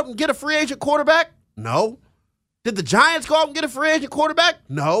Chargers go out and get a free agent quarterback? No. Did the Giants go out and get a free agent quarterback?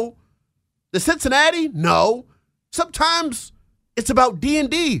 No. The Cincinnati? No. Sometimes it's about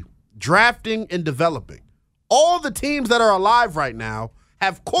D&D, drafting and developing. All the teams that are alive right now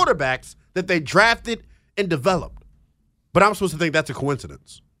have quarterbacks that they drafted and developed. But I'm supposed to think that's a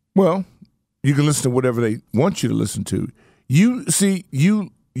coincidence. Well, you can listen to whatever they want you to listen to. You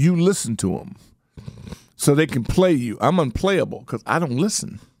listen to them so they can play you. I'm unplayable because I don't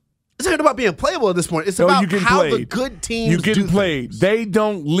listen. It's not about being playable at this point. It's about how the good teams You get do played. things. They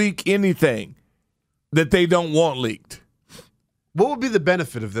don't leak anything that they don't want leaked. What would be the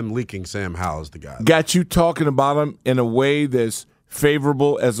benefit of them leaking Sam Howell as the guy? Got you talking about them in a way that's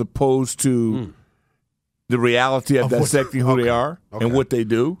favorable as opposed to the reality of dissecting who they are and what they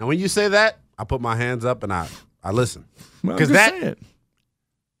do. And when you say that, I put my hands up and I listen. Well, Because that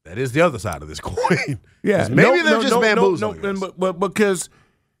is the other side of this coin. Yeah, maybe they're just bamboozling. But because,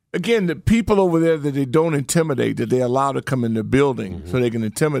 again, the people over there that they don't intimidate, that they allow to come in the building so they can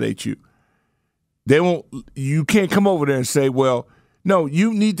intimidate you, they won't. You can't come over there and say, well, no,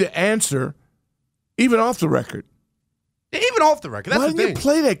 you need to answer even off the record. Even off the record. That's Why the didn't thing. you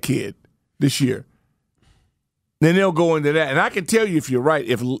play that kid this year? Then they'll go into that. And I can tell you if you're right.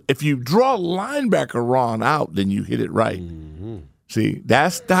 If you draw linebacker Ron out, then you hit it right. See,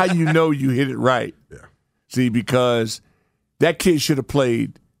 that's how you know you hit it right. Yeah. See, because that kid should have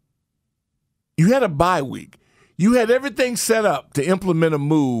played. You had a bye week. You had everything set up to implement a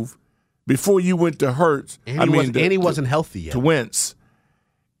move before you went to Hurts. And he wasn't healthy yet. To Wentz.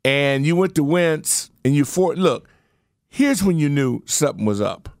 And you went to Wentz, and look, here's when you knew something was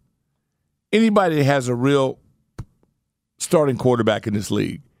up. Anybody that has a real starting quarterback in this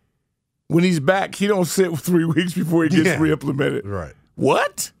league, when he's back, he don't sit 3 weeks before he gets re-implemented. Right.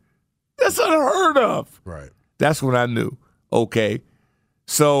 What? That's unheard of. Right. That's when I knew. Okay.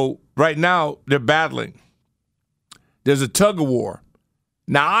 So right now they're battling. There's a tug of war.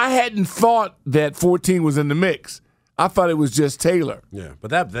 Now I hadn't thought that 14 was in the mix. I thought it was just Taylor. Yeah, but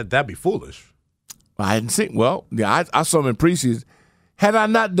that'd be foolish. I hadn't seen. Well, yeah, I saw him in preseason. Had I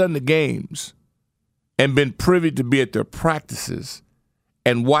not done the games and been privy to be at their practices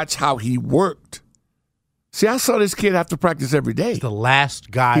and watch how he worked. See, I saw this kid have to practice every day. He's the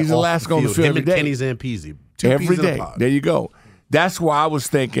last guy. He's the last guy on the field every day. Kenny Zampese. Every day. There you go. That's why I was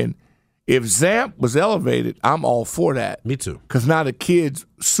thinking, if Zamp was elevated, I'm all for that. Me too. Because now the kid's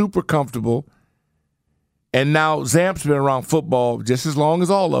super comfortable, and now Zamp's been around football just as long as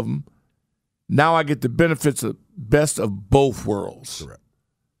all of them. Now I get the benefits of best of both worlds. Correct.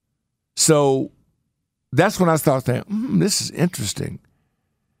 So that's when I started thinking, this is interesting.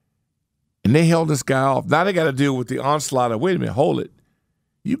 And they held this guy off. Now they got to deal with the onslaught of, wait a minute, hold it.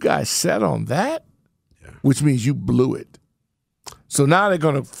 You guys sat on that? Yeah. Which means you blew it. So now they're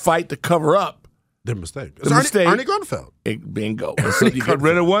going to fight to cover up their mistake. Ernie Grunfeld. Bingo. And so you get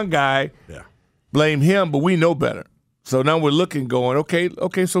rid of one guy, blame him, but we know better. So now we're looking, going,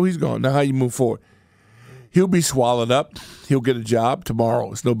 okay, so he's gone. Now how you move forward? He'll be swallowed up. He'll get a job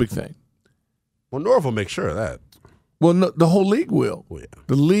tomorrow. It's no big thing. Well, Norv will make sure of that. Well, no, the whole league will. Well, yeah.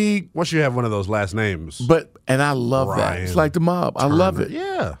 The league. Once you have one of those last names. And I love that. It's like the mob. Turner. I love it.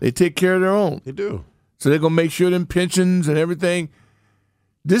 Yeah. They take care of their own. They do. So they're going to make sure them pensions and everything.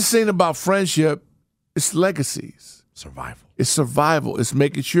 This ain't about friendship. It's legacies. Survival. It's survival. It's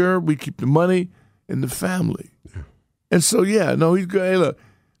making sure we keep the money in the family. Yeah. And so, he's good. Hey,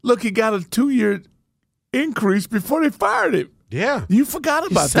 look, he got a 2-year increase before they fired him. Yeah. You forgot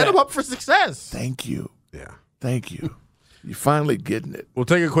about that. Set him up for success. Thank you. Yeah. Thank you. You're finally getting it. We'll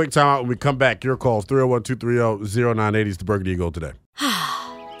take a quick time out when we come back. Your calls, 301-230-0980 is the Burgundy Eagle today.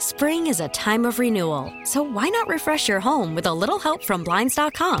 Spring is a time of renewal, so why not refresh your home with a little help from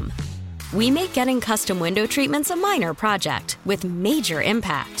Blinds.com? We make getting custom window treatments a minor project with major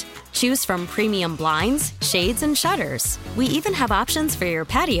impact. Choose from premium blinds, shades, and shutters. We even have options for your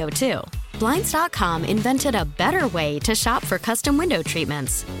patio, too. Blinds.com invented a better way to shop for custom window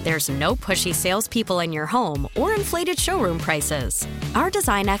treatments. There's no pushy salespeople in your home or inflated showroom prices. Our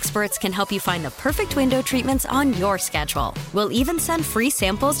design experts can help you find the perfect window treatments on your schedule. We'll even send free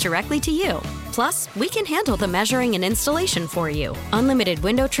samples directly to you. Plus, we can handle the measuring and installation for you. Unlimited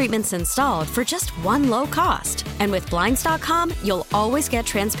window treatments installed for just one low cost. And with Blinds.com, you'll always get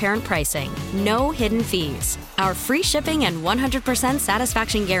transparent pricing. No hidden fees. Our free shipping and 100%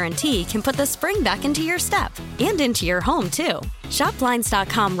 satisfaction guarantee can put the spring back into your step and into your home, too. Shop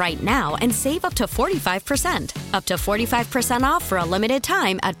Blinds.com right now and save up to 45%. Up to 45% off for a limited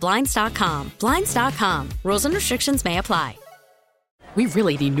time at Blinds.com. Blinds.com. Rules and restrictions may apply. We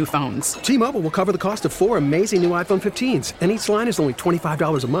really need new phones. T-Mobile will cover the cost of 4 amazing new iPhone 15s, and each line is only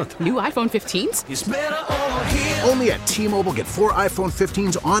 $25 a month. New iPhone 15s? It's better over here. Only at T-Mobile, get 4 iPhone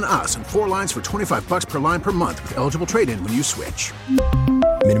 15s on us and 4 lines for $25 per line per month with eligible trade-in when you switch.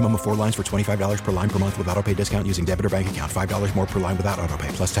 Minimum of 4 lines for $25 per line per month with autopay discount using debit or bank account. $5 more per line without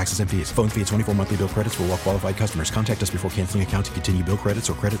autopay, plus taxes and fees. Phone fee at 24 monthly bill credits for well-qualified customers. Contact us before canceling account to continue bill credits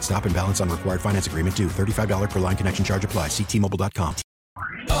or credit stop and balance on required finance agreement due. $35 per line connection charge applies. See T-Mobile.com.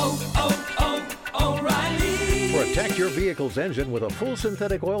 O'Reilly. Protect your vehicle's engine with a full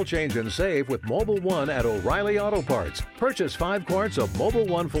synthetic oil change and save with Mobil 1 at O'Reilly Auto Parts. Purchase 5 quarts of Mobil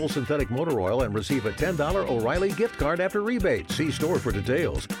 1 full synthetic motor oil and receive a $10 O'Reilly gift card after rebate. See store for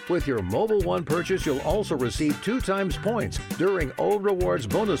details. With your Mobil 1 purchase, you'll also receive 2 times points during O Rewards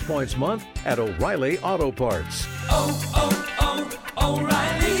Bonus Points Month at O'Reilly Auto Parts.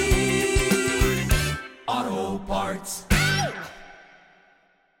 O'Reilly Auto Parts.